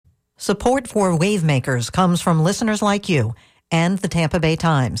Support for Wavemakers comes from listeners like you and the Tampa Bay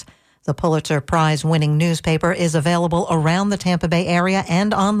Times. The Pulitzer Prize-winning newspaper is available around the Tampa Bay area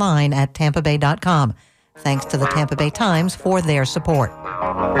and online at tampabay.com. Thanks to the Tampa Bay Times for their support.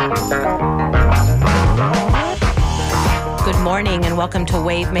 Good morning and welcome to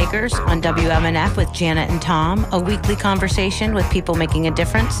Wavemakers on WMNF with Janet and Tom, a weekly conversation with people making a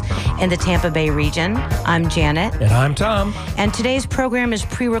difference in the Tampa Bay region. I'm Janet. And I'm Tom. And today's program is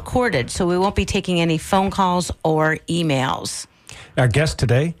pre-recorded, so we won't be taking any phone calls or emails. Our guest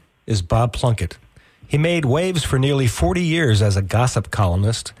today is Bob Plunkett. He made waves for nearly 40 years as a gossip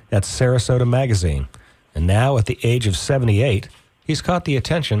columnist at Sarasota magazine. And now, at the age of 78, he's caught the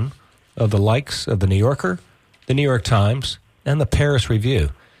attention of the likes of The New Yorker, The New York Times, and the Paris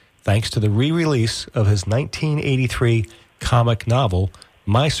Review, thanks to the re-release of his 1983 comic novel,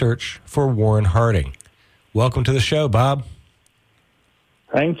 My Search for Warren Harding. Welcome to the show, Bob.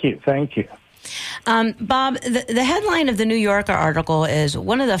 Thank you. Bob, the headline of the New Yorker article is,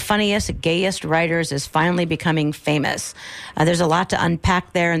 one of the funniest, gayest writers is finally becoming famous. There's a lot to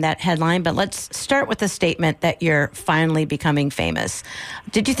unpack there in that headline, but let's start with the statement that you're finally becoming famous.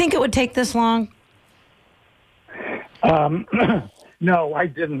 Did you think it would take this long? No, I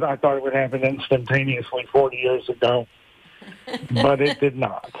didn't. I thought it would happen instantaneously 40 years ago, but it did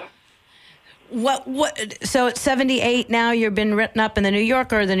not. So at 78 now, you've been written up in the New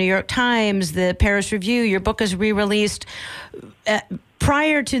Yorker, the New York Times, the Paris Review. Your book is re-released.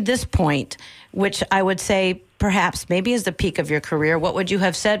 Prior to this point, which I would say perhaps maybe is the peak of your career, what would you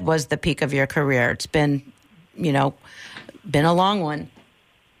have said was the peak of your career? It's been, been a long one.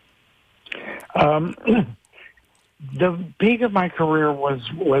 The peak of my career was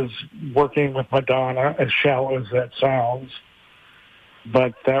working with Madonna, as shallow as that sounds,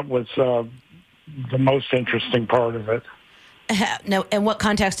 but that was the most interesting part of it. Now, in what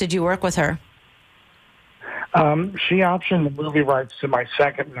context did you work with her? She optioned the movie rights to my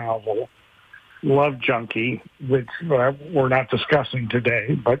second novel, Love Junkie, which we're not discussing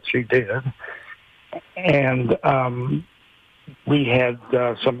today, but she did. And we had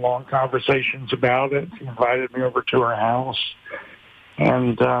some long conversations about it. She invited me over to her house,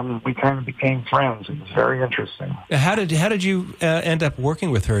 and we kind of became friends. It was very interesting. How did you end up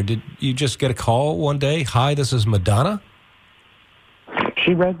working with her? Did you just get a call one day? Hi, this is Madonna?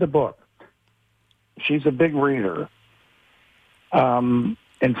 She read the book. She's a big reader. In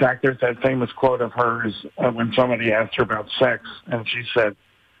fact, there's that famous quote of hers when somebody asked her about sex, and she said,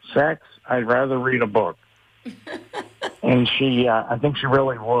 "Sex? I'd rather read a book." And she, I think she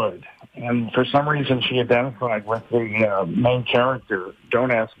really would. And for some reason, she identified with the main character.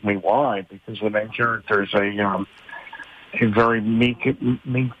 Don't ask me why, because the main character is a very meek,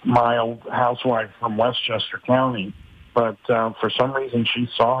 mild housewife from Westchester County. But for some reason, she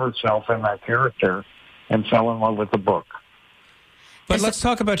saw herself in that character and fell in love with the book. But let's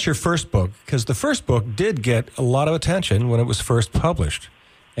talk about your first book, because the first book did get a lot of attention when it was first published.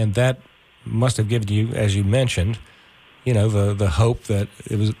 And that must have given you, as you mentioned, the hope that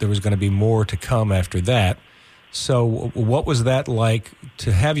there was going to be more to come after that. So what was that like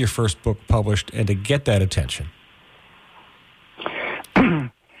to have your first book published and to get that attention?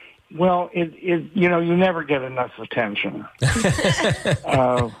 Well, you never get enough attention.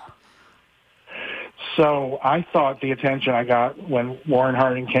 So I thought the attention I got when Warren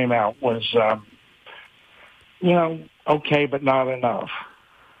Harding came out was, okay, but not enough.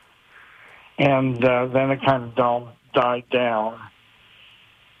 And then it kind of died down.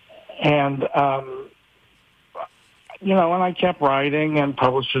 And, and I kept writing and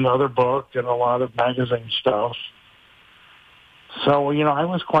published another book and a lot of magazine stuff. So, I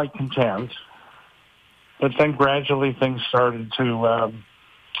was quite content. But then gradually things started to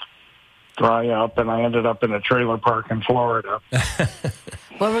dry up, and I ended up in a trailer park in Florida.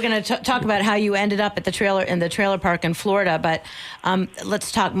 Well, we're going to talk about how you ended up at the trailer park in Florida, but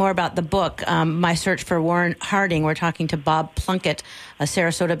let's talk more about the book, My Search for Warren Harding. We're talking to Bob Plunkett, a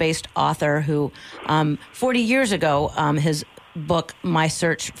Sarasota-based author who 40 years ago, his book, My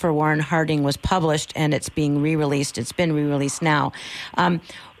Search for Warren Harding, was published, and it's being re-released. It's been re-released now.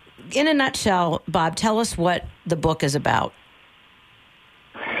 In a nutshell, Bob, tell us what the book is about.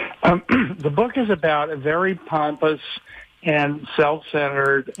 The book is about a very pompous and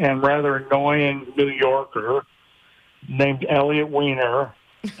self-centered and rather annoying New Yorker named Elliot Weiner,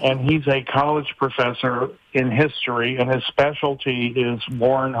 and he's a college professor in history, and his specialty is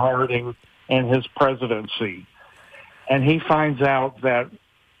Warren Harding and his presidency. And he finds out that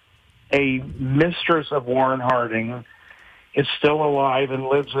a mistress of Warren Harding is still alive and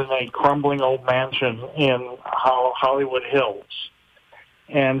lives in a crumbling old mansion in Hollywood Hills.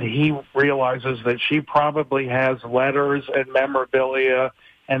 and he realizes that she probably has letters and memorabilia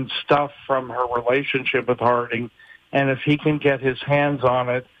and stuff from her relationship with Harding, and if he can get his hands on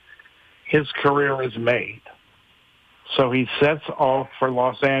it, his career is made. So he sets off for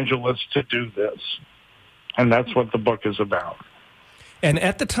Los Angeles to do this, and that's what the book is about. And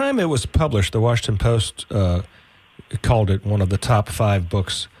at the time it was published, the Washington Post called it one of the top 5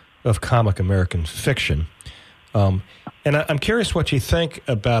 books of comic American fiction. And I'm curious what you think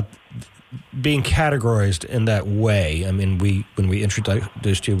about being categorized in that way. I mean, when we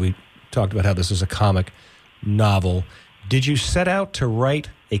introduced you, we talked about how this is a comic novel. Did you set out to write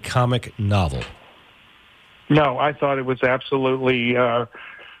a comic novel? No, I thought it was absolutely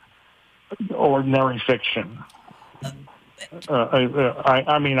ordinary fiction.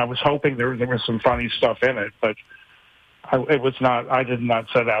 I mean, I was hoping there was some funny stuff in it, but it was not. I did not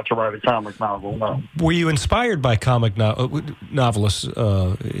set out to write a comic novel. No. Were you inspired by comic novelists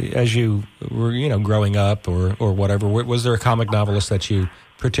as you were, growing up, or whatever? Was there a comic novelist that you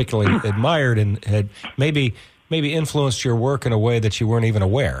particularly admired and had maybe influenced your work in a way that you weren't even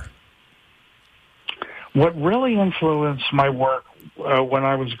aware? What really influenced my work when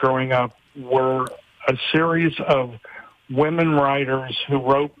I was growing up were a series of women writers who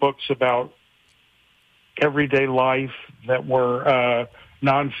wrote books about everyday life that were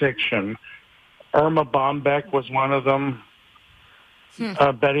nonfiction. Irma Bombeck was one of them.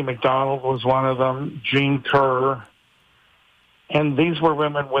 Betty McDonald was one of them. Jean Kerr. And these were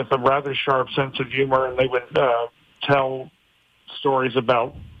women with a rather sharp sense of humor, and they would tell stories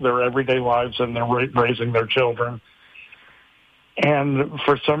about their everyday lives and their raising their children. And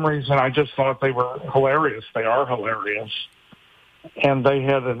for some reason, I just thought they were hilarious. They are hilarious. And they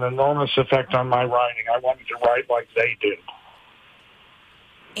had an enormous effect on my writing. I wanted to write like they did.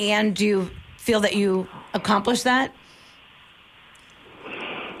 And do you feel that you accomplished that?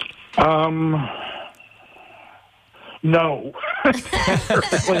 No.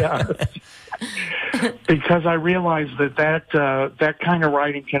 Really honest. Because I realized that kind of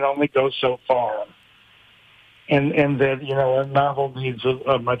writing can only go so far. And that, a novel needs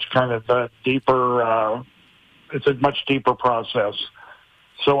a much kind of deeper, it's a much deeper process.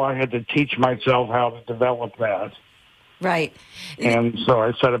 So I had to teach myself how to develop that. Right. And so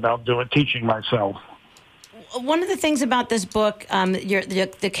I set about teaching myself. One of the things about this book,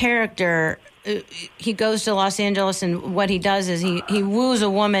 the character, he goes to Los Angeles, and what he does is he woos a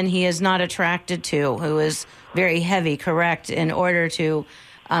woman he is not attracted to, who is very heavy, correct, in order to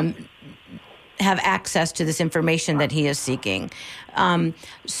have access to this information that he is seeking.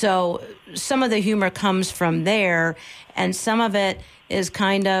 So some of the humor comes from there, and some of it is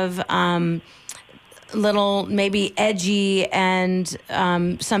kind of little maybe edgy, and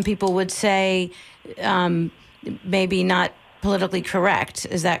some people would say maybe not politically correct.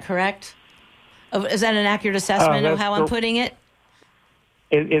 Is that correct? Is that an accurate assessment of how I'm putting it?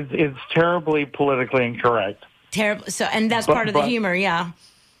 It's terribly politically incorrect. Terrible. So, and that's part of the humor, yeah.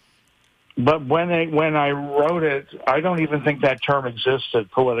 But when I wrote it, I don't even think that term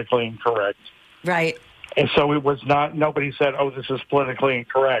existed, politically incorrect. Right. And so it was not, nobody said, oh, this is politically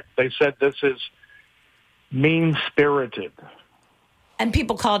incorrect. They said this is mean-spirited. And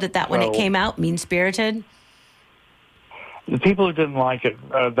people called it that when it came out, mean-spirited? The people who didn't like it,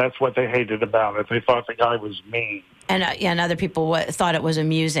 that's what they hated about it. They thought the guy was mean. And other people thought it was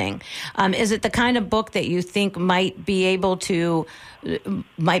amusing. Is it the kind of book that you think might be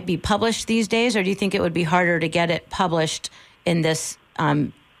published these days, or do you think it would be harder to get it published in this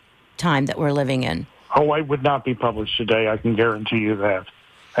time that we're living in? Oh, it would not be published today. I can guarantee you that.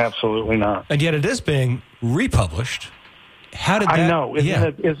 Absolutely not. And yet it is being republished. How did that? I know.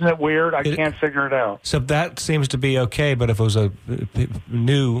 Isn't it weird? I can't figure it out. So that seems to be okay, but if it was a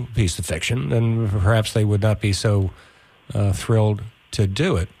new piece of fiction, then perhaps they would not be so thrilled to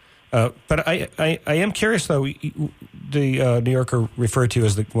do it. But I am curious, though. The New Yorker referred to you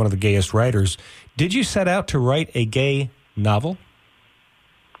as one of the gayest writers. Did you set out to write a gay novel?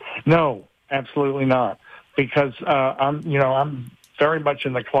 No, absolutely not. Because I'm very much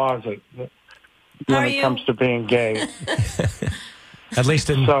in the closet when it comes to being gay. at least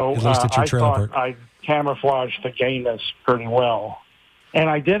at your trailer park. I camouflaged the gayness pretty well. And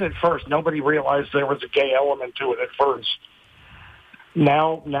I did at first. Nobody realized there was a gay element to it at first.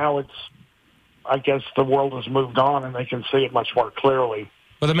 Now it's, I guess the world has moved on and they can see it much more clearly.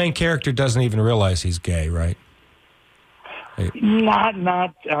 Well, the main character doesn't even realize he's gay, right? Not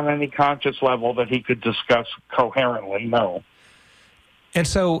on any conscious level that he could discuss coherently, no. And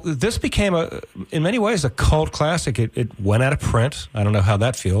so this became, in many ways, a cult classic. It went out of print. I don't know how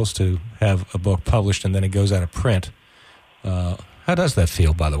that feels to have a book published and then it goes out of print. How does that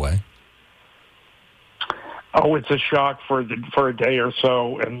feel, by the way? Oh, it's a shock for a day or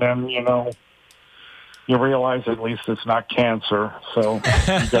so, and then, you realize at least it's not cancer, so you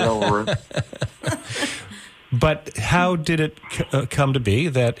get over it. But how did it come to be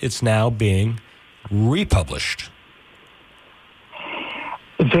that it's now being republished?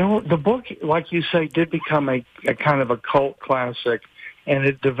 The book, like you say, did become a kind of a cult classic, and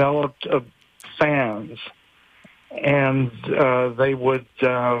it developed fans, and they would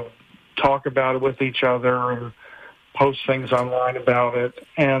talk about it with each other and post things online about it.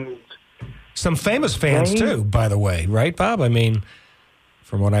 And some famous fans, too, by the way, right, Bob? I mean,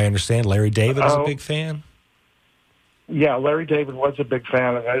 from what I understand, Larry David is a big fan. Yeah, Larry David was a big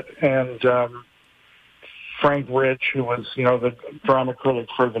fan of it, and Frank Rich, who was, the drama critic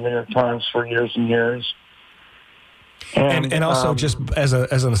for the New York Times for years and years. And also, just as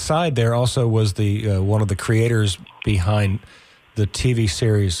an aside, there also was the one of the creators behind the TV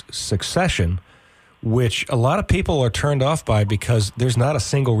series Succession, which a lot of people are turned off by because there's not a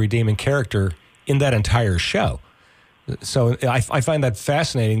single redeeming character in that entire show. So I find that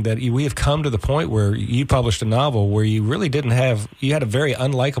fascinating that we have come to the point where you published a novel where you really didn't have, you had a very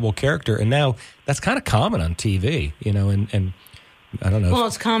unlikable character, and now that's kind of common on TV, and I don't know. Well,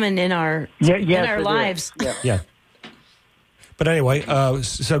 it's common in our lives. Yeah. But anyway,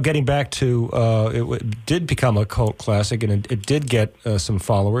 so getting back to, it did become a cult classic, and it did get some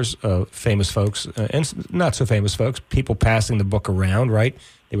followers, famous folks, and not so famous folks, people passing the book around, right?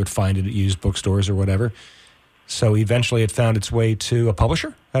 They would find it at used bookstores or whatever. So eventually it found its way to a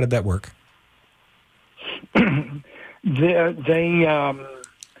publisher? How did that work? They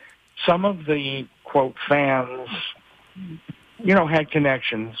some of the, quote, fans, had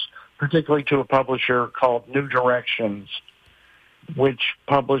connections, particularly to a publisher called New Directions, which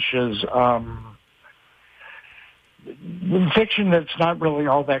publishes fiction that's not really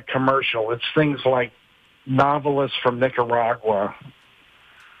all that commercial. It's things like novelists from Nicaragua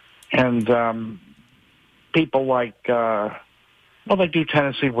and people like, they do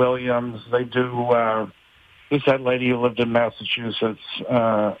Tennessee Williams. They do, who's that lady who lived in Massachusetts?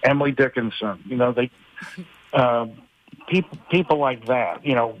 Emily Dickinson. People like that,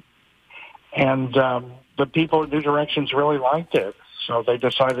 and the people at New Directions really liked it, so they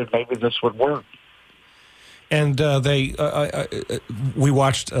decided maybe this would work. And we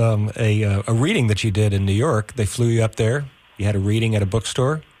watched a reading that you did in New York. They flew you up there. You had a reading at a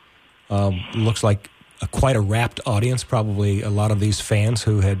bookstore. Looks like quite a rapt audience, probably a lot of these fans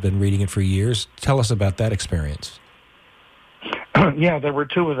who had been reading it for years. Tell us about that experience. Yeah, there were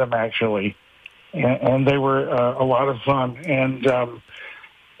two of them, actually, and they were a lot of fun. And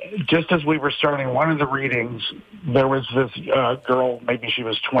just as we were starting one of the readings, there was this girl, maybe she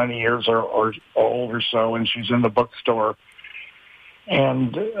was 20 years or old or so, and she's in the bookstore.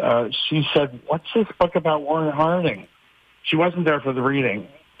 And she said, "What's this book about Warren Harding?" She wasn't there for the reading.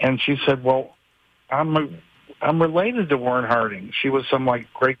 And she said, "Well, I'm related to Warren Harding." She was some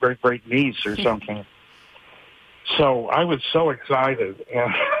great niece or something. So I was so excited.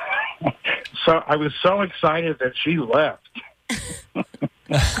 And so I was so excited that she left.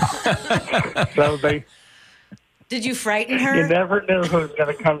 So Did you frighten her? You never knew who was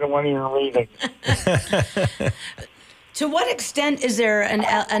going to come to one of your readings. To what extent is there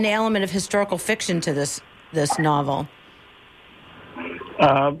an element of historical fiction to this novel?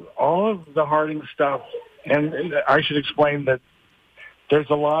 All of the Harding stuff, and I should explain that there's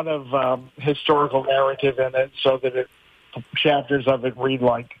a lot of historical narrative in it, so that chapters of it read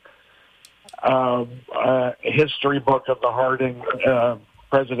like a history book of the Harding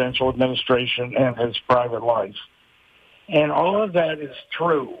presidential administration and his private life. And all of that is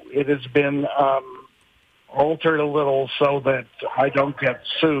true. It has been altered a little so that I don't get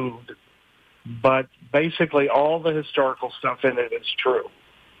sued, but basically all the historical stuff in it is true.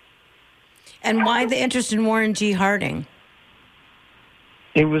 And why the interest in Warren G. Harding?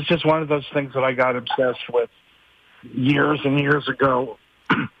 It was just one of those things that I got obsessed with years and years ago.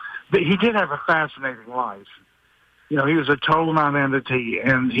 But he did have a fascinating life. He was a total nonentity,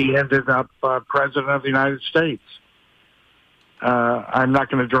 and he ended up president of the United States. I'm not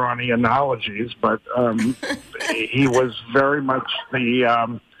going to draw any analogies, but he was very much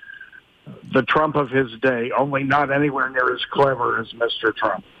the Trump of his day, only not anywhere near as clever as Mr.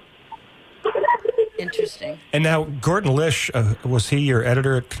 Trump. Interesting. And now, Gordon Lish, was he your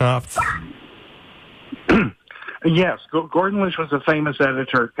editor at Knopf? Yes, Gordon Lish was a famous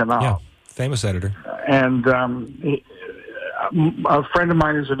editor at Knopf. Yeah, famous editor. And a friend of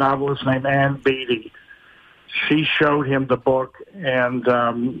mine is a novelist named Ann Beattie. she showed him the book, and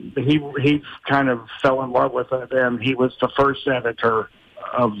he kind of fell in love with it, and he was the first editor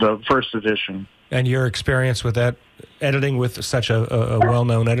of the first edition. And your experience with that, editing with such a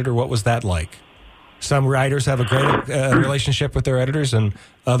well-known editor, what was that like? Some writers have a great relationship with their editors, and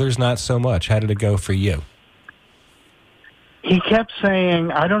others not so much. How did it go for you? He kept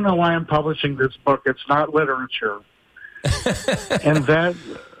saying, I don't know why I'm publishing this book. It's not literature. And that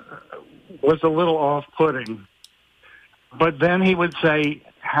was a little off-putting. But then he would say,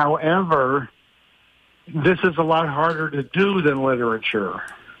 however, this is a lot harder to do than literature.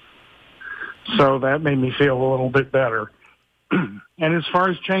 So that made me feel a little bit better. And as far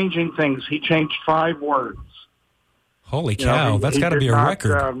as changing things, he changed 5 words. Holy cow, that's got to be a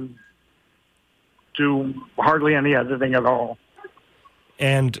record. Do hardly any editing at all.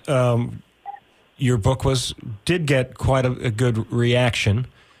 And your book did get quite a good reaction.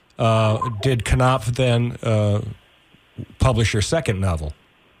 Did Knopf then publish your second novel?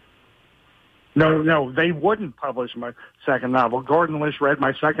 No, they wouldn't publish my second novel. Gordon Lish read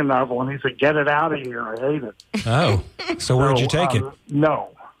my second novel, and he said, get it out of here. I hate it. Oh, so where'd you take it?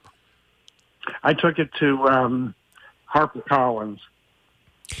 No. I took it to HarperCollins.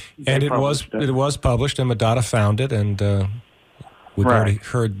 And it was published, and Madonna found it, and we've already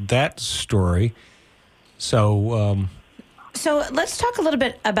heard that story. So let's talk a little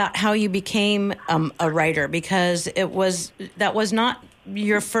bit about how you became a writer, because that was not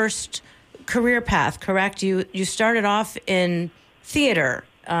your first career path, correct? You started off in theater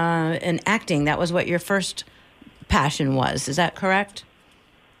and acting. That was what your first passion was. Is that correct?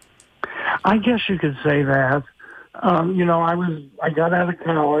 I guess you could say that. I got out of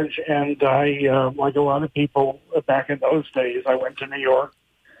college, and I, like a lot of people back in those days, I went to New York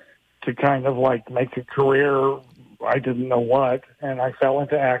to kind of like make a career. I didn't know what, and I fell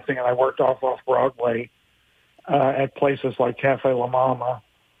into acting, and I worked off Broadway at places like Cafe La Mama,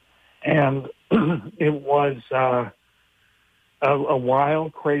 and it was a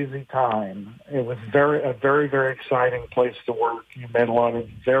wild, crazy time. It was a very, very exciting place to work. You met a lot of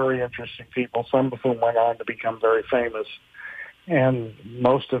very interesting people, some of whom went on to become very famous, and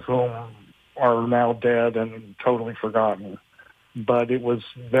most of whom are now dead and totally forgotten. But it was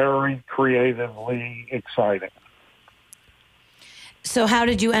very creatively exciting. So how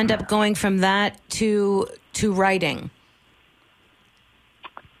did you end up going from that to writing?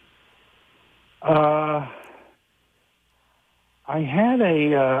 I had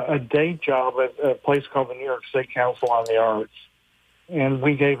a day job at a place called the New York State Council on the Arts, and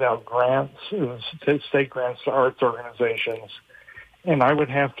we gave out grants, state grants to arts organizations, and I would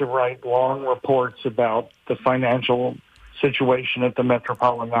have to write long reports about the financial situation at the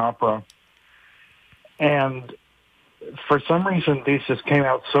Metropolitan Opera. And for some reason, these just came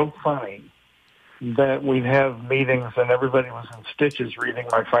out so funny that we'd have meetings and everybody was in stitches reading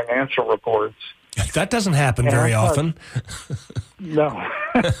my financial reports. That doesn't happen very often. No.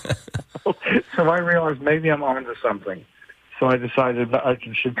 So I realized maybe I'm onto something. So I decided I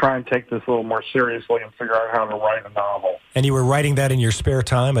should try and take this a little more seriously and figure out how to write a novel. And you were writing that in your spare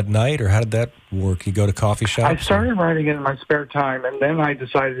time at night, or how did that work? You go to coffee shops? I started writing it in my spare time, and then I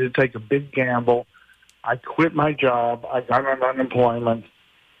decided to take a big gamble. I quit my job. I got on unemployment.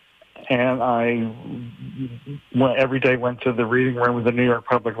 And I every day went to the reading room of the New York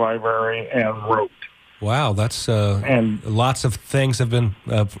Public Library and wrote. Wow, that's and lots of things have been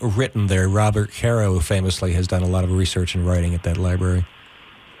written there. Robert Caro famously has done a lot of research and writing at that library.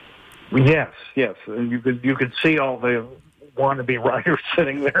 Yes, and you could see all the wannabe writers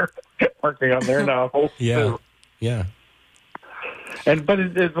sitting there working on their novels. Yeah, yeah.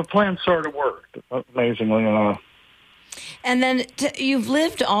 But the plan sort of worked, amazingly enough. And then you've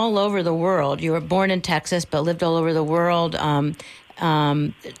lived all over the world. You were born in Texas, but lived all over the world.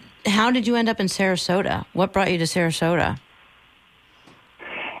 How did you end up in Sarasota? What brought you to Sarasota?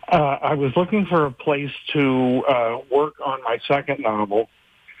 I was looking for a place to work on my second novel,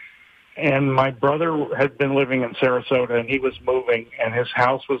 and my brother had been living in Sarasota, and he was moving, and his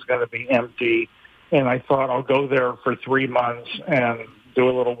house was going to be empty, and I thought I'll go there for 3 months and do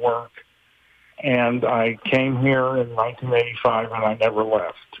a little work. And I came here in 1985, and I never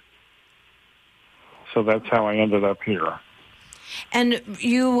left. So that's how I ended up here. And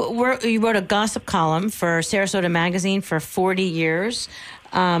you wrote a gossip column for Sarasota Magazine for 40 years,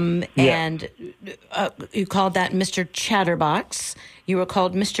 and you called that Mr. Chatterbox. You were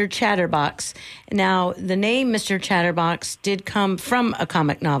called Mr. Chatterbox. Now, the name Mr. Chatterbox did come from a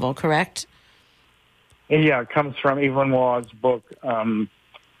comic novel, correct? Yeah, it comes from Evelyn Waugh's book,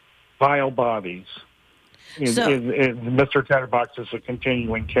 Vile Bodies. Mr. Chatterbox is a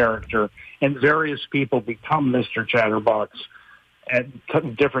continuing character, and various people become Mr. Chatterbox at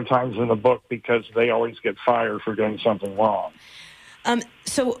different times in the book because they always get fired for doing something wrong.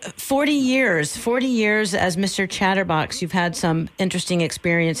 So 40 years as Mr. Chatterbox, you've had some interesting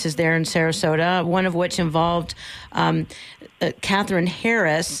experiences there in Sarasota, one of which involved Catherine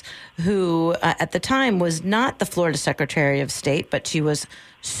Harris, who at the time was not the Florida Secretary of State, but she was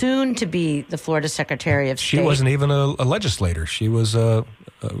soon to be the Florida Secretary of State. She wasn't even a legislator. She was a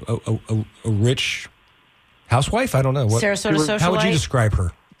rich housewife? I don't know. Sarasota socialite? How would you describe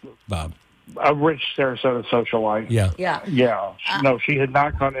her, Bob? A rich Sarasota socialite. Yeah. No, she had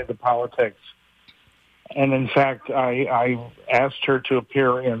not gone into politics. And in fact, I asked her to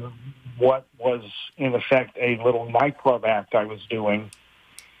appear in what was, in effect, a little nightclub act I was doing.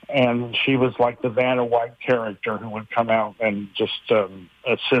 And she was like the Vanna White character who would come out and just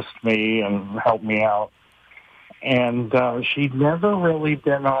assist me and help me out. And she'd never really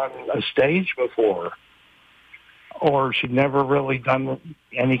been on a stage before, or she'd never really done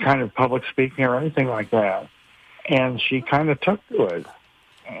any kind of public speaking or anything like that. And she kind of took to it,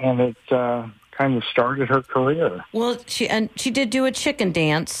 and it kind of started her career. Well, she did do a chicken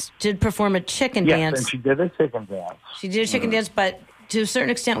dance, did perform a chicken dance. Yes, and she did a chicken dance. She did a chicken dance, but to a certain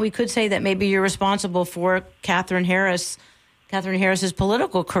extent, we could say that maybe you're responsible for Catherine Harris's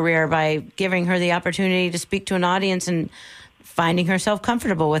political career by giving her the opportunity to speak to an audience and finding herself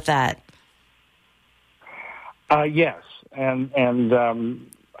comfortable with that. Yes, and Catherine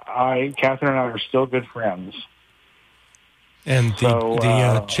and I are still good friends. And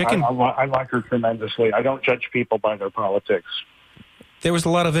the chicken... I like her tremendously. I don't judge people by their politics. There was a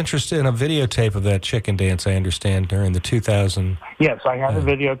lot of interest in a videotape of that chicken dance, I understand, during the 2000... Yes, I had a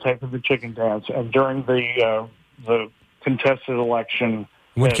videotape of the chicken dance, and during the contested election...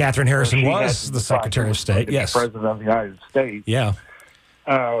 When Catherine Harrison was the Secretary of State, yes. President of the United States. Yeah.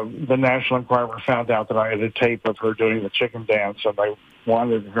 The National Enquirer found out that I had a tape of her doing the chicken dance, and they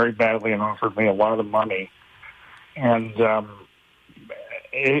wanted it very badly and offered me a lot of money. And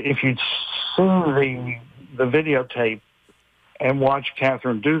if you'd seen the videotape and watched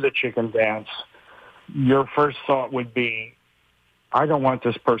Catherine do the chicken dance, your first thought would be, I don't want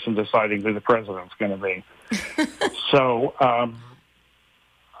this person deciding who the president's going to be. So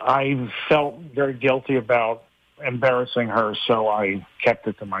I felt very guilty about embarrassing her, so I kept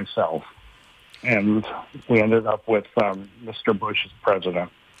it to myself. And we ended up with Mr. Bush as president.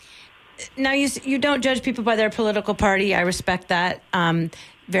 Now, you don't judge people by their political party. I respect that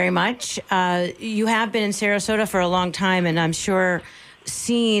very much. You have been in Sarasota for a long time, and I'm sure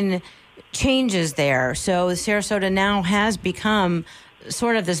seen changes there. So Sarasota now has become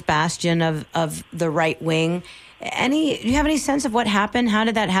sort of this bastion of the right wing. Do you have any sense of what happened? How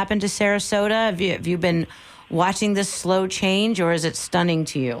did that happen to Sarasota? Have you been watching this slow change, or is it stunning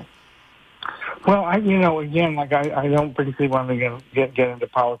to you? Well, I don't particularly want to get into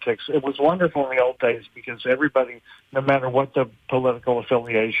politics. It was wonderful in the old days because everybody, no matter what the political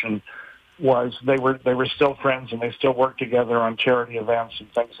affiliation was, they were still friends and they still worked together on charity events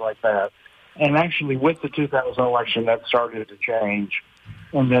and things like that. And actually, with the 2000 election, that started to change,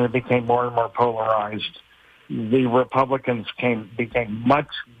 and then it became more and more polarized. The Republicans became much,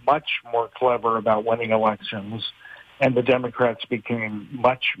 much more clever about winning elections, and the Democrats became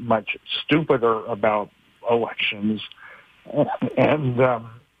much, much stupider about elections. And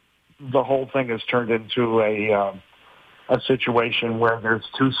the whole thing has turned into a situation where there's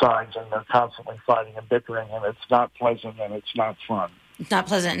two sides and they're constantly fighting and bickering, and it's not pleasant and it's not fun. It's not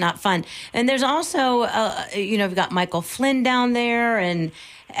pleasant, not fun. And there's also, we've got Michael Flynn down there and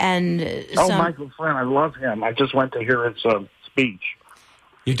Michael Flynn, I love him. I just went to hear his speech.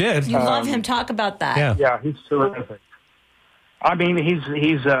 You did? You love him. Talk about that. Yeah, he's terrific. I mean,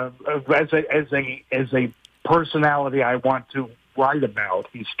 he's as a personality I want to write about.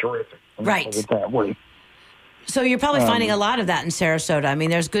 He's terrific. Right. Put it that way. So you're probably finding a lot of that in Sarasota. I mean,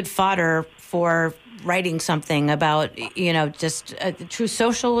 there's good fodder for writing something about, just True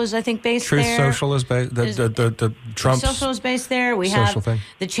Social is, I think, based there. Truth Social is based, the Trump's Social is based there. We have thing.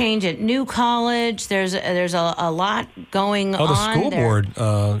 The change at New College. There's a lot going on. Oh, the school there. board,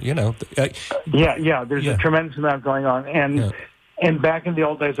 There's a tremendous amount going on. And back in the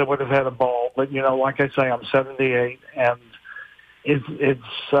old days, I would have had a ball. But, like I say, I'm 78, and it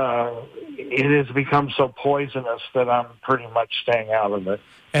has become so poisonous that I'm pretty much staying out of it.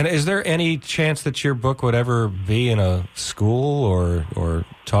 And is there any chance that your book would ever be in a school or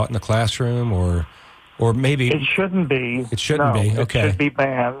taught in a classroom or maybe... It shouldn't be. It shouldn't be, okay. It should be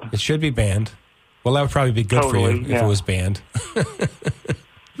banned. It should be banned. Well, that would probably be good for you if it was banned.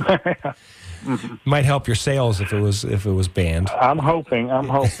 Might help your sales if it was banned. I'm hoping.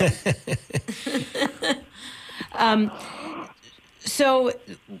 So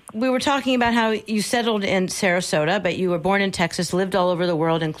we were talking about how you settled in Sarasota, but you were born in Texas, lived all over the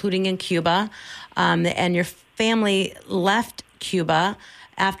world, including in Cuba, and your family left Cuba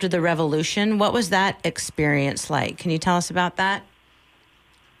after the revolution. What was that experience like? Can you tell us about that?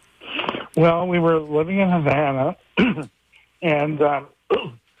 Well, we were living in Havana, and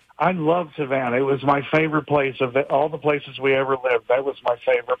I loved Havana. It was my favorite place. Of all the places we ever lived, that was my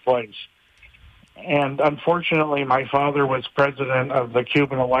favorite place. And unfortunately, my father was president of the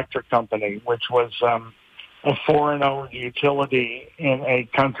Cuban Electric Company, which was a foreign-owned utility in a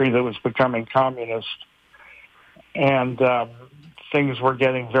country that was becoming communist. And things were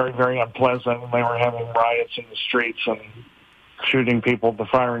getting very, very unpleasant. They were having riots in the streets and shooting people with the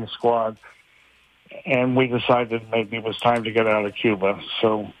firing squad. And we decided maybe it was time to get out of Cuba.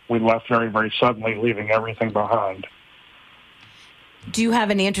 So we left very, very suddenly, leaving everything behind. Do you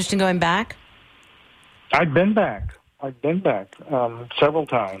have any interest in going back? I've been back several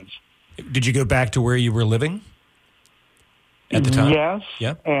times. Did you go back to where you were living at the time? Yes.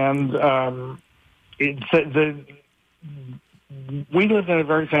 Yeah. And we lived in a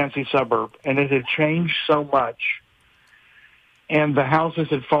very fancy suburb, and it had changed so much. And the houses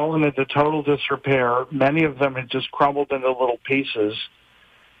had fallen into total disrepair. Many of them had just crumbled into little pieces.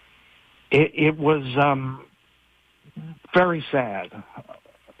 It was very sad.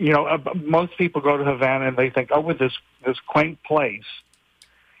 You know, most people go to Havana and they think, oh, with this quaint place.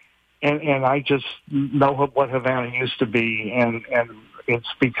 And I just know what Havana used to be, and it's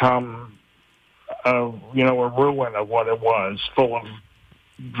become, a ruin of what it was, full of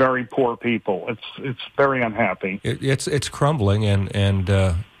very poor people. It's very unhappy. It's crumbling, and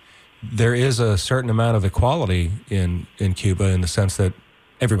there is a certain amount of equality in Cuba in the sense that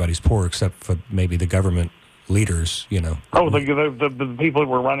everybody's poor except for maybe the government leaders, you know. Oh, the people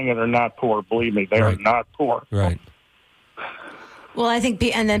who are running it are not poor. Believe me, they are not poor. Right. Well, I think,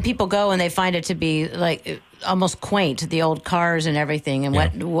 and then people go and they find it to be like almost quaint, the old cars and everything. And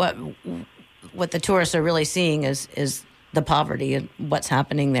what the tourists are really seeing is the poverty and what's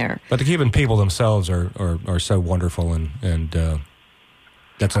happening there. But the Cuban people themselves are so wonderful, and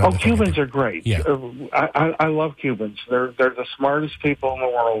that's another thing. Cubans are great. Yeah. I love Cubans. They're the smartest people in the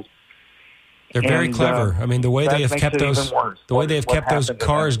world. They're very clever. I mean, the way they have kept those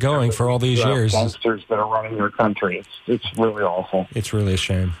cars going for all these years. Gangsters that are running their country. It's really awful. It's really a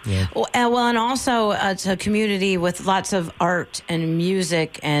shame. Yeah. Well, and also it's a community with lots of art and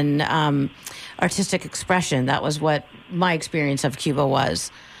music and artistic expression. That was what my experience of Cuba was.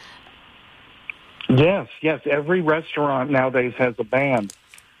 Yes. Every restaurant nowadays has a band.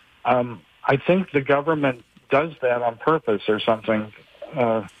 I think the government does that on purpose or something.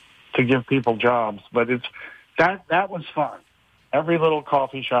 To give people jobs, but that was fun. Every little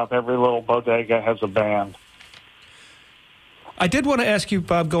coffee shop, every little bodega has a band. I did want to ask you,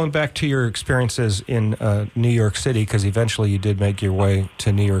 Bob, going back to your experiences in New York City, because eventually you did make your way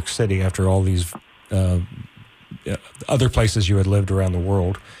to New York City after all these other places you had lived around the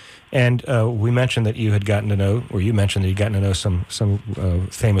world. And we mentioned that you had gotten to know, or you mentioned that you'd gotten to know some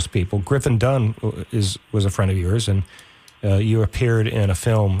famous people. Griffin Dunne was a friend of yours, and you appeared in a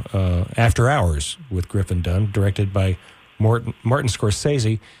film, After Hours, with Griffin Dunne, directed by Martin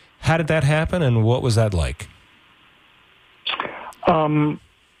Scorsese. How did that happen, and what was that like?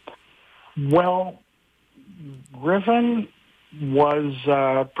 Well, Griffin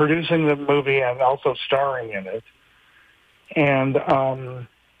was producing the movie and also starring in it. And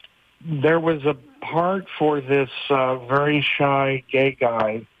there was a part for this very shy gay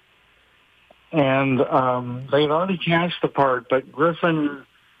guy. And they'd already cast the part, but Griffin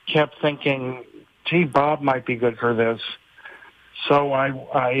kept thinking, gee, Bob might be good for this. So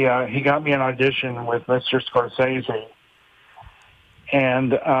he got me an audition with Mr. Scorsese.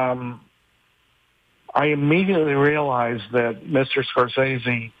 And I immediately realized that Mr.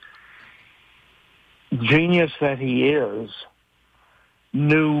 Scorsese, genius that he is,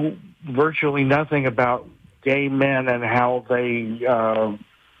 knew virtually nothing about gay men and how they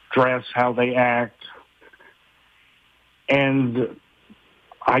dress, how they act. And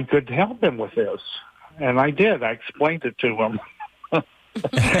I could help him with this. And I did. I explained it to him.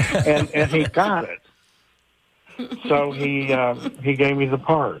 and he got it. So he gave me the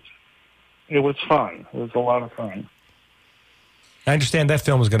part. It was fun. It was a lot of fun. I understand that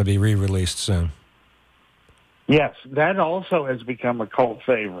film is going to be re-released soon. Yes, that also has become a cult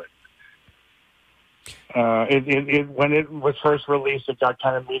favorite. When it was first released, it got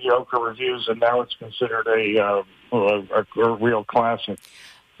kind of mediocre reviews, and now it's considered a real classic.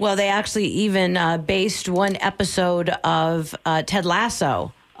 Well, they actually even based one episode of Ted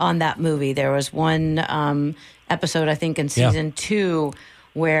Lasso on that movie. There was one episode, I think, in season 2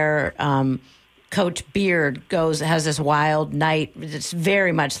 where Coach Beard has this wild night. It's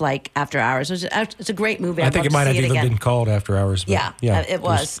very much like After Hours. It's a great movie. I think it might have even been called After Hours. But yeah, it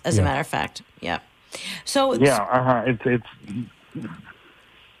was, as a matter of fact. Yeah. So it's.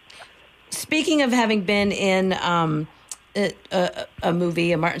 Speaking of having been in a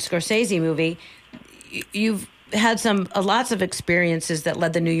movie, a Martin Scorsese movie, you've had lots of experiences that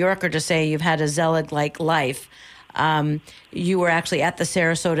led the New Yorker to say you've had a Zelig-like life. You were actually at the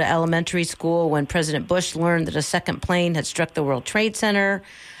Sarasota Elementary School when President Bush learned that a second plane had struck the World Trade Center.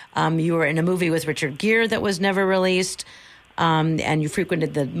 You were in a movie with Richard Gere that was never released. And you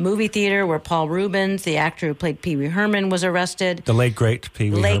frequented the movie theater where Paul Reubens, the actor who played Pee Wee Herman, was arrested. The late, great Pee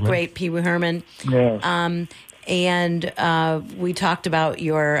Wee Herman. Late, great Pee Wee Herman. Yes. And we talked about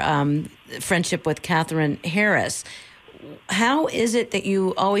your friendship with Catherine Harris. How is it that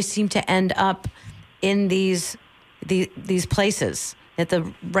you always seem to end up in these places, at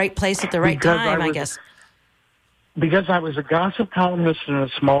the right place at the right time, I guess? Because I was a gossip columnist in a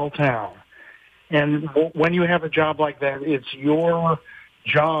small town. And when you have a job like that, it's your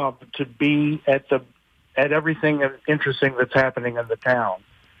job to be at everything interesting that's happening in the town.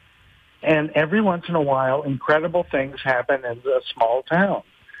 And every once in a while, incredible things happen in a small town.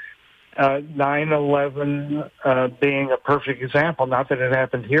 9/11 being a perfect example. Not that it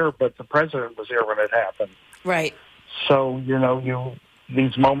happened here, but the president was here when it happened. Right. So,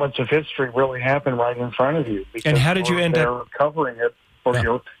 these moments of history really happen right in front of you. And how did you end up They're covering it for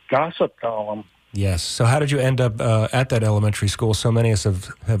your gossip column. Yes. So how did you end up at that elementary school? So many of us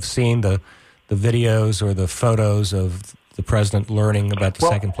have seen the videos or the photos of the president learning about the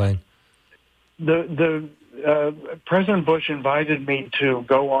second plane. The President Bush invited me to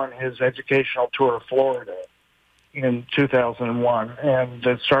go on his educational tour of Florida in 2001, and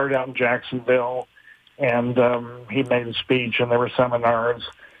it started out in Jacksonville, and he made a speech, and there were seminars,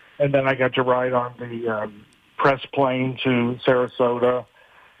 and then I got to ride on the press plane to Sarasota.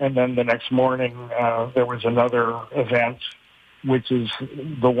 And then the next morning, there was another event, which is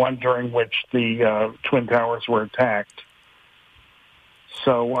the one during which the Twin Towers were attacked.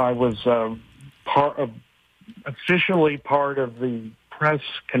 So I was officially part of the press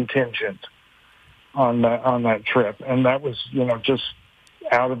contingent on that trip, and that was just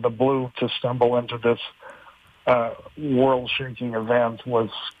out of the blue to stumble into this world-shaking event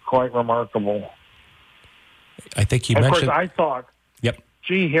was quite remarkable. I think you mentioned. Of course, I thought. Yep.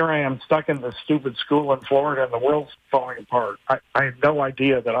 Gee, here I am stuck in this stupid school in Florida and the world's falling apart. I had no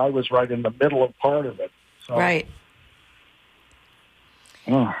idea that I was right in the middle of part of it. So, right.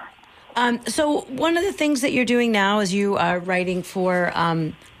 So one of the things that you're doing now is you are writing for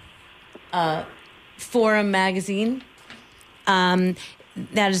Forum magazine.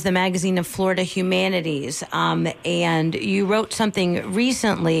 That is the magazine of Florida Humanities. And you wrote something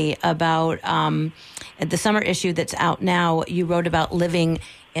recently about the summer issue that's out now. You wrote about living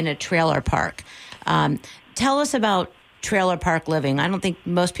in a trailer park. Tell us about trailer park living. I don't think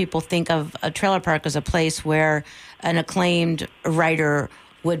most people think of a trailer park as a place where an acclaimed writer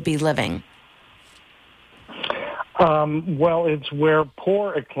would be living. Well, it's where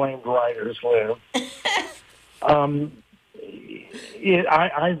poor acclaimed writers live.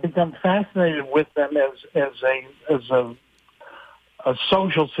 I've become fascinated with them as a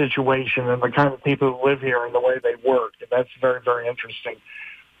social situation and the kind of people who live here and the way they work. And that's very, very interesting.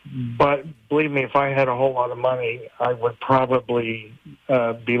 But believe me, if I had a whole lot of money, I would probably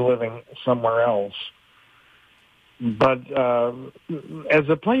be living somewhere else. But as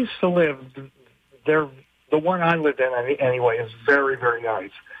a place to live, the one I lived in anyway is very, very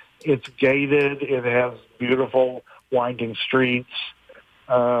nice. It's gated. It has beautiful winding streets.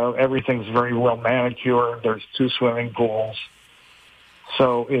 Everything's very well manicured. There's 2 swimming pools.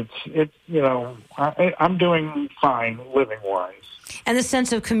 So I'm doing fine living-wise. And the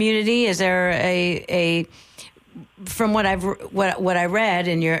sense of community, is there a from what I read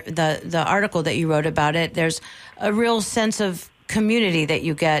in the article that you wrote about it, there's a real sense of community that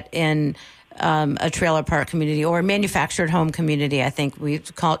you get in a trailer park community or a manufactured home community. I think we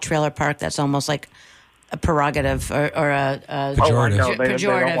call it trailer park. That's almost like a prerogative or a pejorative. No, they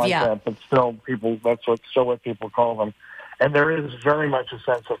don't like yeah. that, but still, that's what people call them. And there is very much a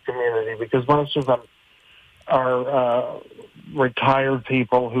sense of community because most of them are retired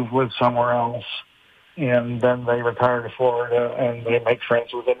people who've lived somewhere else, and then they retire to Florida and they make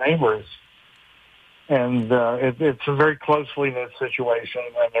friends with the neighbors. And it's a very closely knit situation,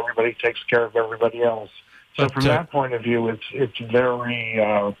 and everybody takes care of everybody else. So But, from that point of view, it's very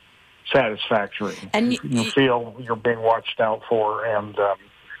satisfactory. And you feel you're being watched out for, and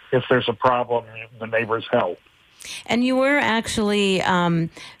if there's a problem, the neighbors help. And you were actually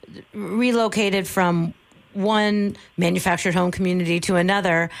relocated from one manufactured home community to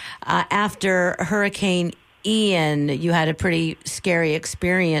another after Hurricane Ian. You had a pretty scary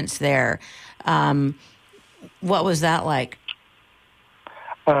experience there. What was that like?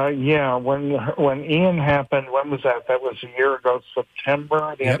 Yeah, when Ian happened, when was that? That was a year ago,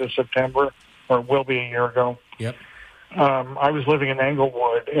 September, the end of September, or it will be a year ago. Yep. I was living in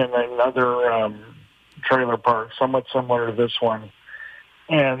Englewood in another trailer park, somewhat similar to this one,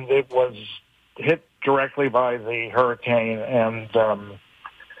 and it was hit directly by the hurricane, and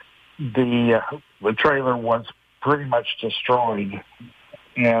the trailer was pretty much destroyed,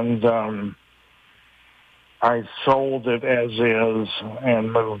 and I sold it as is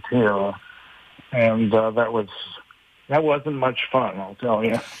and moved here, and that wasn't much fun, I'll tell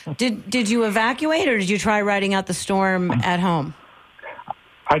you. Did you evacuate, or did you try riding out the storm at home?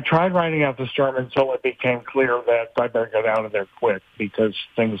 I tried riding out the storm until it became clear that I better get out of there quick because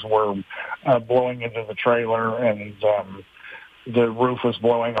things were blowing into the trailer and the roof was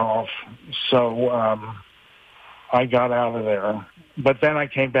blowing off. So I got out of there. But then I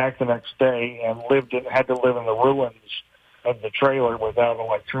came back the next day and had to live in the ruins of the trailer without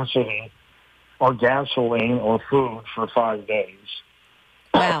electricity or gasoline or food for 5 days.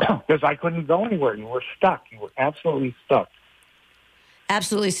 Wow. Because I couldn't go anywhere. You were stuck. You were absolutely stuck.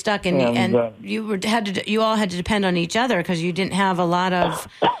 Absolutely stuck, and you all had to depend on each other because you didn't have a lot of.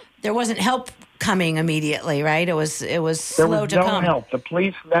 There wasn't help coming immediately, right? It was slow to come. There was no help. The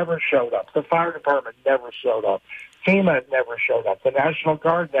police never showed up. The fire department never showed up. FEMA never showed up. The National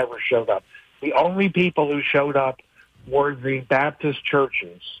Guard never showed up. The only people who showed up were the Baptist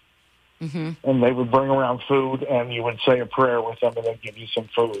churches, and they would bring around food, and you would say a prayer with them, and they'd give you some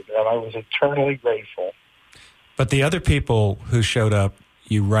food, and I was eternally grateful. But the other people who showed up,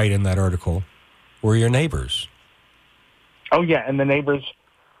 you write in that article, were your neighbors. Oh, yeah, and the neighbors,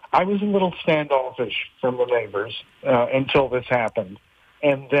 I was a little standoffish from the neighbors until this happened.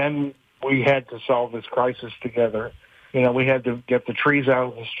 And then we had to solve this crisis together. You know, we had to get the trees out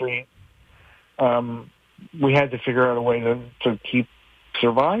of the street. We had to figure out a way to keep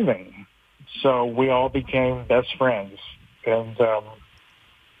surviving. So we all became best friends. And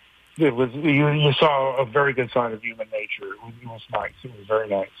it was you saw a very good side of human nature. It was nice. It was very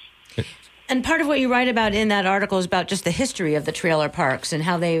nice. And part of what you write about in that article is about just the history of the trailer parks and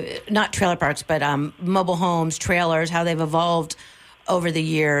how not trailer parks, but mobile homes, trailers, how they've evolved over the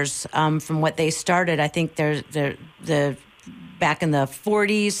years from what they started. I think the back in the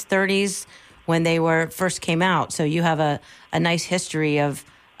 40s, 30s when they first came out. So you have a nice history of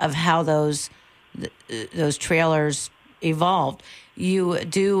how those trailers evolved. You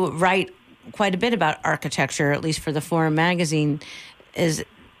do write quite a bit about architecture, at least for the Forum magazine.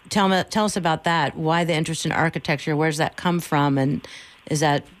 Tell us about that. Why the interest in architecture? Where's that come from? And is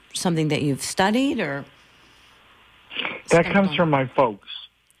that something that you've studied or? That comes from my folks.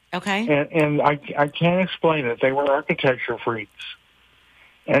 Okay. And I can't explain it. They were architecture freaks.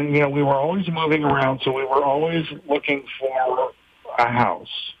 And, you know, we were always moving around, so we were always looking for a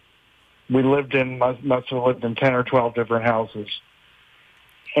house. We must have lived in 10 or 12 different houses.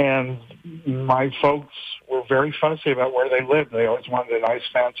 And my folks were very fussy about where they lived. They always wanted a nice,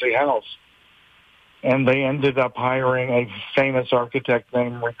 fancy house. And they ended up hiring a famous architect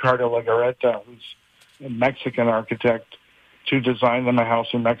named Ricardo Legarreta, who's a Mexican architect, to design them a house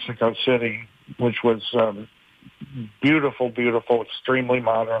in Mexico City, which was beautiful, beautiful, extremely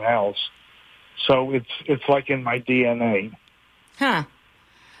modern house. So it's like in my DNA. Huh.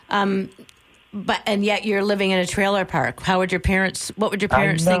 And yet you're living in a trailer park. What would your parents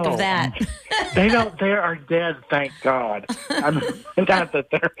think of that? They are dead, thank God. Not that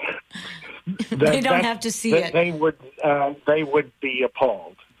they're... They don't have to see it. They would be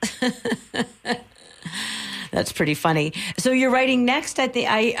appalled. That's pretty funny. So you're writing next.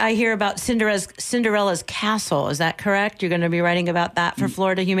 I hear about Cinderella's Castle. Is that correct? You're going to be writing about that for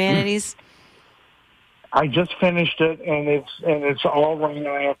Florida Humanities? I just finished it, and it's all wrong.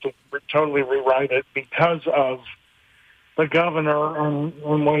 I have to totally rewrite it because of the governor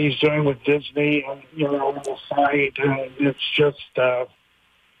and what he's doing with Disney and, you know, the site. And it's just,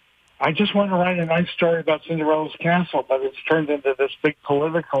 I just want to write a nice story about Cinderella's Castle, but it's turned into this big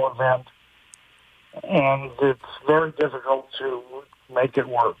political event, and it's very difficult to make it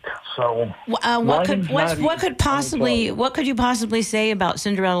work. So, what could you possibly say about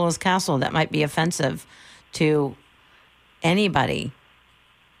Cinderella's Castle that might be offensive to anybody?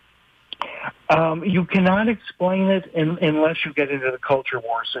 You cannot explain it unless you get into the culture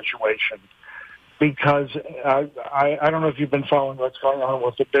war situation. Because I don't know if you've been following what's going on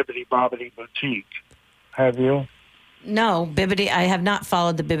with the Bibbidi Bobbidi Boutique. Have you? No, I have not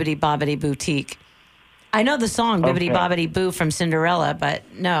followed the Bibbidi Bobbidi Boutique. I know the song Bibbidi Bobbidi Boo from Cinderella, but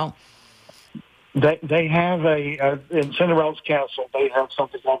no. They have in Cinderella's Castle, they have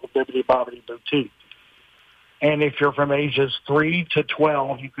something called the Bibbidi Bobbidi Boutique. And if you're from ages 3 to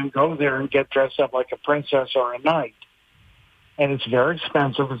 12, you can go there and get dressed up like a princess or a knight. And it's very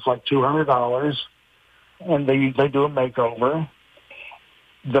expensive. It's like $200. And they do a makeover.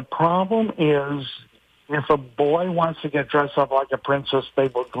 The problem is, if a boy wants to get dressed up like a princess, they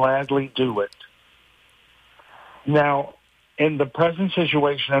will gladly do it. Now, in the present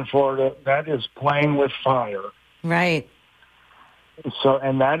situation in Florida, that is playing with fire. Right. So,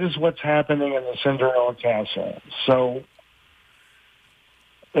 and that is what's happening in the Cinderella Castle. So,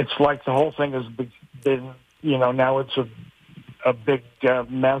 it's like the whole thing has been, now it's a big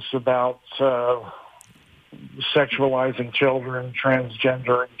mess about sexualizing children,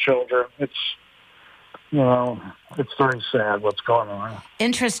 transgendering children. It's very sad what's going on.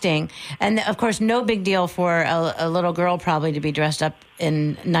 Interesting. And, of course, no big deal for a little girl probably to be dressed up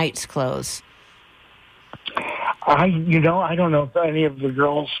in knight's clothes. I don't know if any of the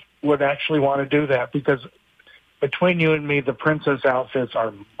girls would actually want to do that, because between you and me, the princess outfits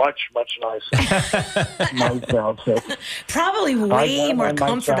are much, much nicer. Nice outfits. Probably way more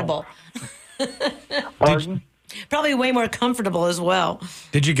comfortable. Pardon? Probably way more comfortable as well.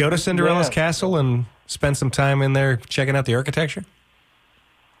 Did you go to Cinderella's Castle and spend some time in there checking out the architecture?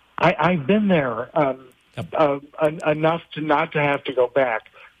 I've been there enough to not to have to go back,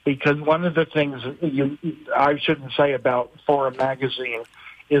 because one of the things I shouldn't say about Forum magazine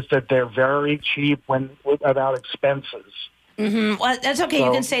is that they're very cheap about expenses. Mm-hmm. Well, that's okay. So,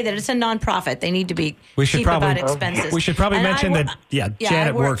 you can say that it's a nonprofit. They need to be cheap about expenses. We should probably mention that.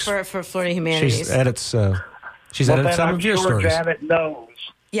 Janet works for Florida Humanities. She edits. She's edited some of your stories. Janet knows.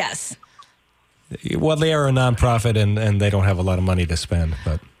 Yes. Well, they are a nonprofit, and they don't have a lot of money to spend,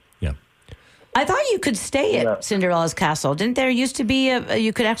 but yeah. I thought you could stay at Cinderella's Castle. Didn't there used to be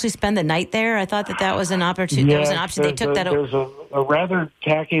you could actually spend the night there? I thought that was an opportunity. Yeah, there was an option. They took that. There's a rather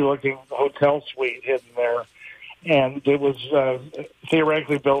tacky-looking hotel suite hidden there, and it was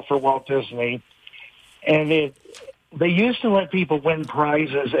theoretically built for Walt Disney. And they used to let people win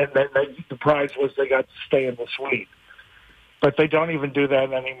prizes, and then the prize was they got to stay in the suite. But they don't even do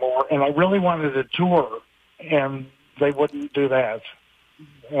that anymore. And I really wanted a tour, and they wouldn't do that.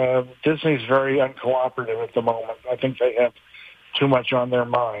 Disney's very uncooperative at the moment. I think they have too much on their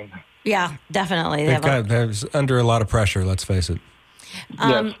mind. Yeah, definitely. They're under a lot of pressure, let's face it.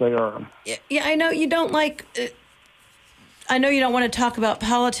 Yes, they are. Yeah, I know you don't I know you don't want to talk about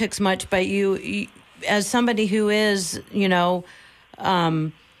politics much, but you as somebody who is,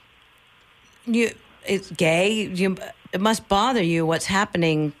 it's gay, it must bother you what's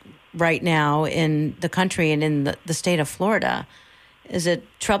happening right now in the country and in the state of Florida. Is it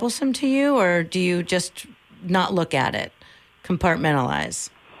troublesome to you, or do you just not look at it, compartmentalize?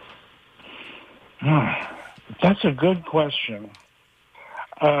 That's a good question.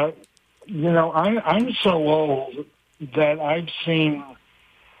 I'm so old that I've seen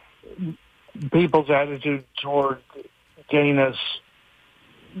people's attitude toward gayness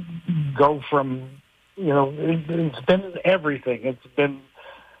go from, it's been everything. It's been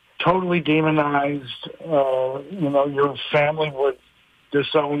totally demonized. Your family would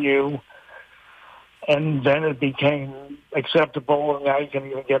disown you, and then it became acceptable, and now you can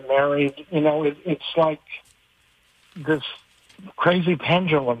even get married. It's like this crazy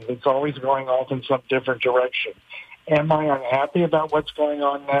pendulum that's always going off in some different direction. Am I unhappy about what's going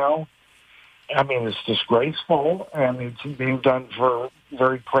on now? I mean, it's disgraceful, and it's being done for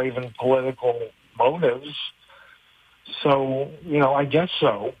very craven political motives. So, I guess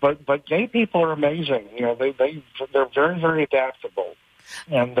so. But gay people are amazing. They're very, very adaptable,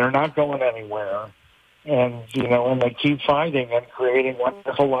 and they're not going anywhere. And, and they keep fighting and creating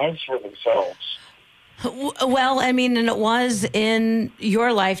wonderful lives for themselves. Well, I mean, and it was in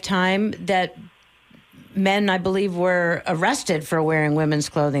your lifetime that men, I believe, were arrested for wearing women's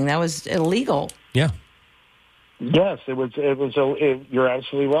clothing. That was illegal. Yeah. Yes, it was. You're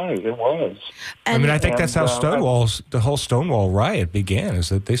absolutely right. It was. And, I think that's how the whole Stonewall riot began, is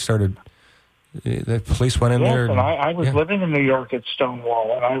that they started, the police went in there. And I was living in New York at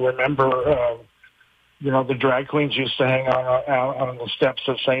Stonewall, and I remember, the drag queens used to hang out on the steps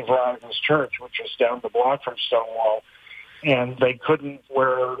of St. Veronica's Church, which was down the block from Stonewall, and they couldn't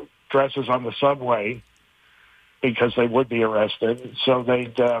wear dresses on the subway because they would be arrested. So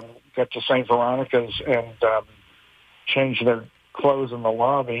they'd get to St. Veronica's and change their clothes in the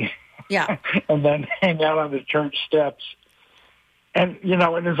lobby. Yeah. And then hang out on the church steps. And,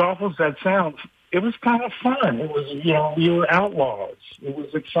 and as awful as that sounds, it was kind of fun. It was, you were outlaws. It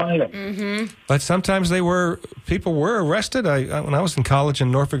was exciting. Mm-hmm. But sometimes people were arrested. When I was in college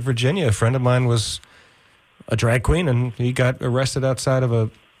in Norfolk, Virginia, a friend of mine was a drag queen, and he got arrested outside of a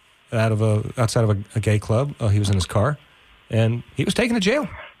gay club. He was in his car, and he was taken to jail.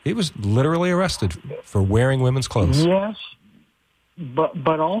 He was literally arrested for wearing women's clothes. Yes.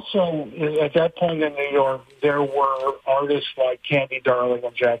 But also, at that point in New York, there were artists like Candy Darling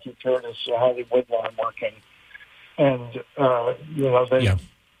and Jackie Curtis, Holly Woodlawn working. And,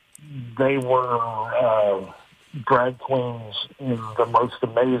 they were drag queens in the most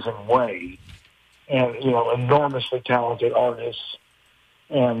amazing way. And, enormously talented artists.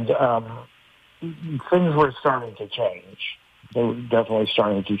 And things were starting to change. They were definitely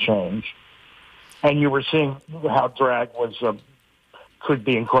starting to change. And you were seeing how drag was could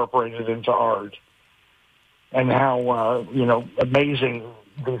be incorporated into art, and how amazing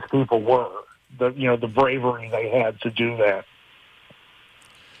these people were. The bravery they had to do that.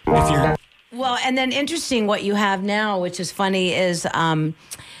 Well, and then interesting what you have now, which is funny, is in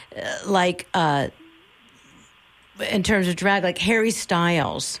terms of drag, like Harry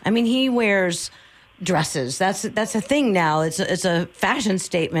Styles. I mean, he wears dresses. That's a thing now. It's a fashion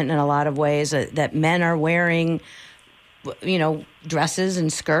statement in a lot of ways that men are wearing, dresses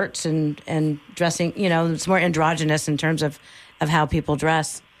and skirts and dressing, it's more androgynous in terms of how people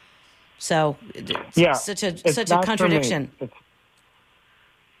dress. So such a contradiction.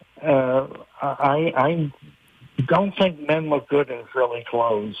 I don't think men look good in frilly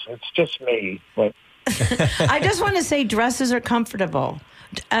clothes. It's just me, but I just want to say dresses are comfortable.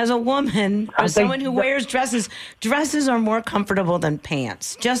 As a woman, or someone who wears dresses are more comfortable than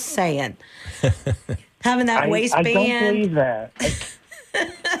pants. Just saying. Having that waistband. I don't believe that.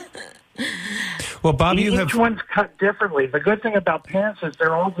 Well, Bob, each one's cut differently. The good thing about pants is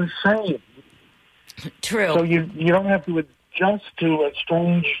they're all the same. True. So you don't have to adjust to a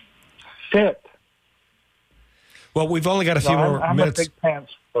strange fit. Well, we've only got a few more minutes. I'm a big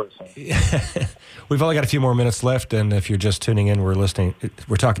pants person. We've only got a few more minutes left, and if you're just tuning in, we're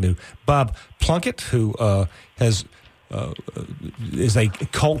talking to Bob Plunkett, who is a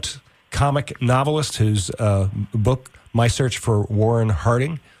cult comic novelist whose book, My Search for Warren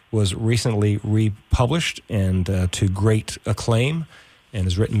Harding, was recently republished and to great acclaim, and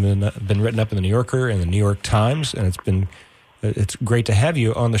has been written up in the New Yorker and the New York Times, and it's great to have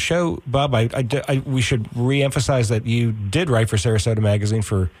you on the show, Bob. We should reemphasize that you did write for Sarasota Magazine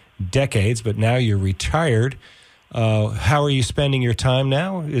for decades, but now you're retired. How are you spending your time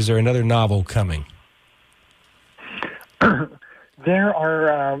now? Is there another novel coming? There's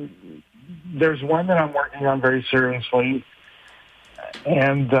one that I'm working on very seriously,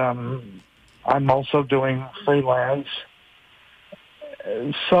 and I'm also doing freelance.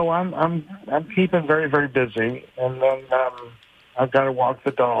 So I'm keeping very, very busy, and then I've got to walk the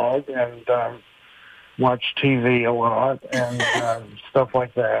dog and watch TV a lot and stuff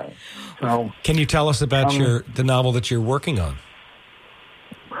like that. So, can you tell us about the novel that you're working on?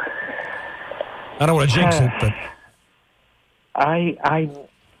 I don't want to jinx it, but I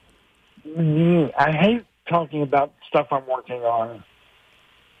hate talking about stuff I'm working on.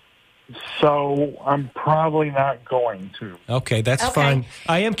 So I'm probably not going to. Okay, that's fine.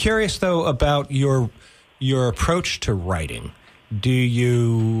 I am curious, though, about your approach to writing. Do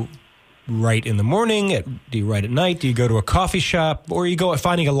you write in the morning? Do you write at night? Do you go to a coffee shop? Or you go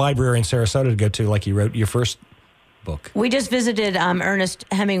finding a library in Sarasota to go to, like you wrote your first book? We just visited Ernest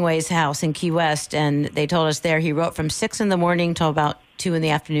Hemingway's house in Key West, and they told us there he wrote from 6 in the morning till about 2 in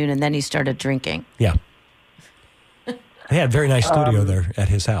the afternoon, and then he started drinking. Yeah. He had a very nice studio there at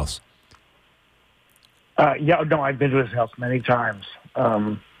his house. I've been to his house many times.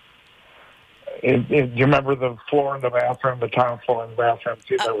 Do you remember the floor in the bathroom, the tile floor in the bathroom,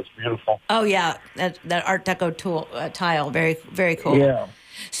 too? That was beautiful. Oh, yeah, that Art Deco tile, very, very cool. Yeah.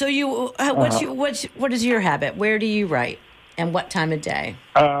 So what is your habit? Where do you write, and what time of day?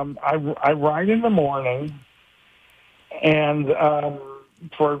 I write in the morning, and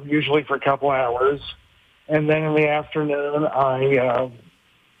usually for a couple hours, and then in the afternoon I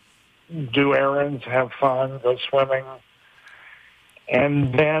do errands, have fun, go swimming.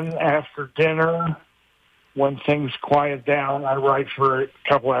 And then after dinner, when things quiet down, I write for a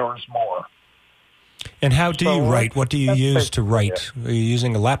couple hours more. And how do you write? What do you use to write? Are you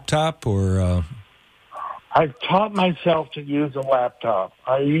using a laptop or? I've taught myself to use a laptop.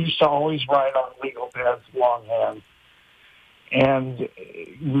 I used to always write on legal pads longhand. and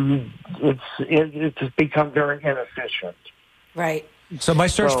it's become very inefficient. Right. So my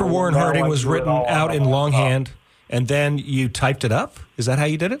search for Warren Harding was written out in longhand, and then you typed it up? Is that how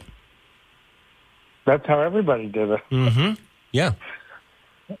you did it? That's how everybody did it. Mm-hmm. Yeah.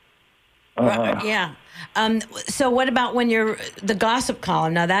 Yeah. So what about when you're the gossip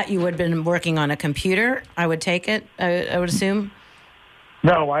column? Now that you would have been working on a computer, I would take it. I would assume.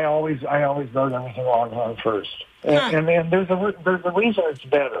 No, I always wrote everything longhand first, and there's a reason it's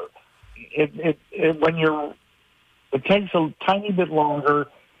better. It takes a tiny bit longer,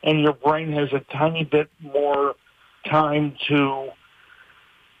 and your brain has a tiny bit more time to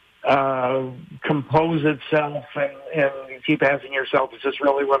compose itself, and you keep asking yourself, is this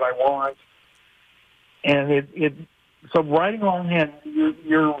really what I want? And so writing longhand,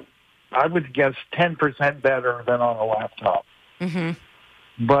 you're I would guess 10% better than on a laptop. Mm-hmm.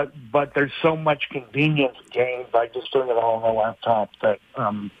 But there's so much convenience gained by just doing it all on a laptop that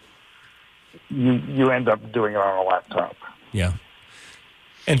you end up doing it on a laptop. Yeah.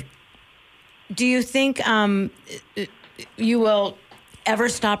 And do you think you will ever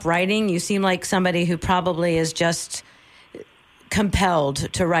stop writing? You seem like somebody who probably is just compelled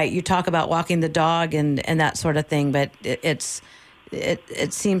to write. You talk about walking the dog and that sort of thing, but it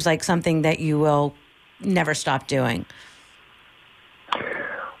seems like something that you will never stop doing.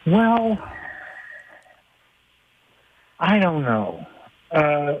 Well, I don't know.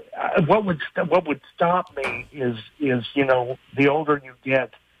 What would stop me is the older you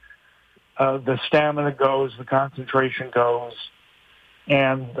get, the stamina goes, the concentration goes,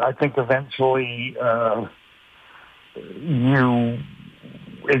 and I think eventually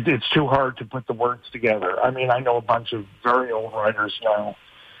it's too hard to put the words together. I mean, I know a bunch of very old writers now,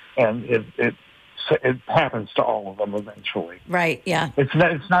 and it happens to all of them eventually. Right, yeah. It's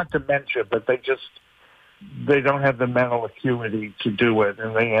not dementia, but they don't have the mental acuity to do it,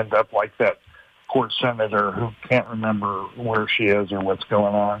 and they end up like that poor senator who can't remember where she is or what's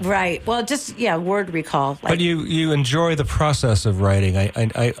going on. Right. Well, just, word recall. But you enjoy the process of writing.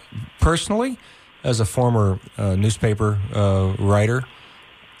 I personally, as a former newspaper writer,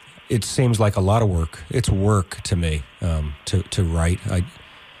 it seems like a lot of work. It's work to me to write.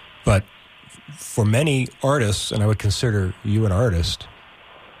 But for many artists, and I would consider you an artist,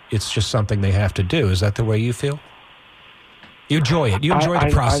 it's just something they have to do. Is that the way you feel? You enjoy it. You enjoy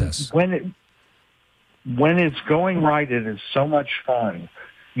the process. When it's going right, it is so much fun.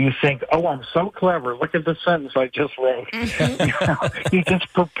 You think, oh, I'm so clever. Look at the sentence I just wrote. Mm-hmm. You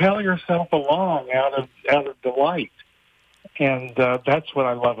just propel yourself along out of delight. And that's what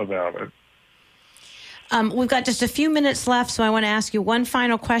I love about it. We've got just a few minutes left, so I want to ask you one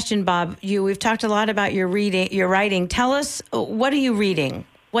final question, Bob. We've talked a lot about your writing. Tell us, what are you reading?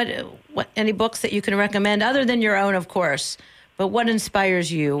 What any books that you can recommend, other than your own, of course? But what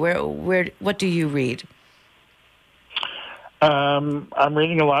inspires you? What do you read? I'm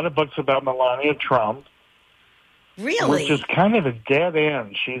reading a lot of books about Melania Trump. Really? Which is kind of a dead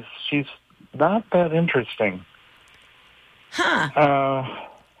end. She's not that interesting. Huh.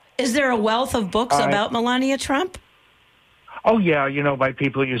 Is there a wealth of books about Melania Trump? Oh, yeah, by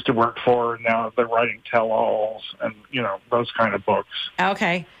people who used to work for her. Now they're writing tell-alls and, those kind of books.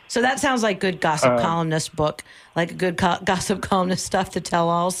 Okay. So that sounds like good gossip columnist book, like a good gossip columnist stuff to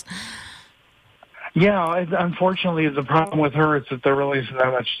tell-alls. Yeah, unfortunately, the problem with her is that there really isn't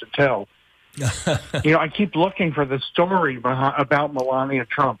that much to tell. I keep looking for the story about Melania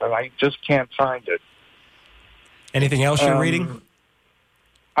Trump, and I just can't find it. Anything else you're reading?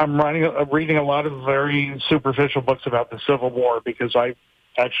 I'm reading a lot of very superficial books about the Civil War because I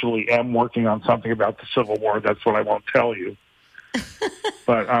actually am working on something about the Civil War. That's what I won't tell you.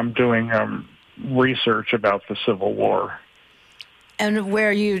 But I'm doing research about the Civil War. And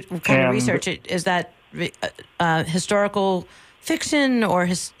where you kind of research it, is that historical fiction or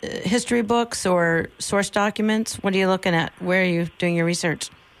history books or source documents? What are you looking at? Where are you doing your research?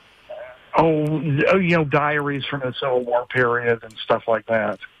 Diaries from the Civil War period and stuff like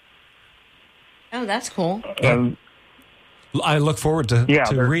that. Oh, that's cool. And I look forward to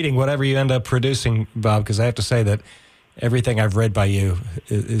reading whatever you end up producing, Bob, because I have to say that everything I've read by you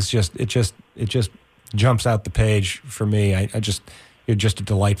is just jumps out the page for me. You're just a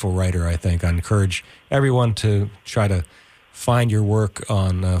delightful writer, I think. I encourage everyone to try to find your work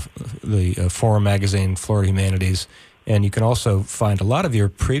on the Forum magazine, Florida Humanities. And you can also find a lot of your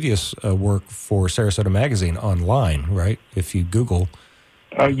previous work for Sarasota Magazine online, right? If you Google.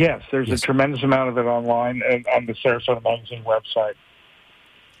 Yes, there's a tremendous amount of it online and on the Sarasota Magazine website.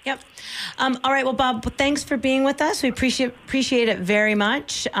 Yep. All right. Well, Bob, thanks for being with us. We appreciate it very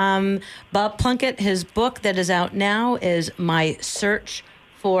much. Bob Plunkett, his book that is out now is My Search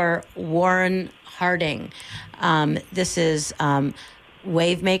for Warren Harding. This is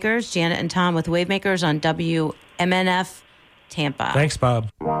Wavemakers, Janet and Tom with Wavemakers on WMNF Tampa. Thanks, Bob.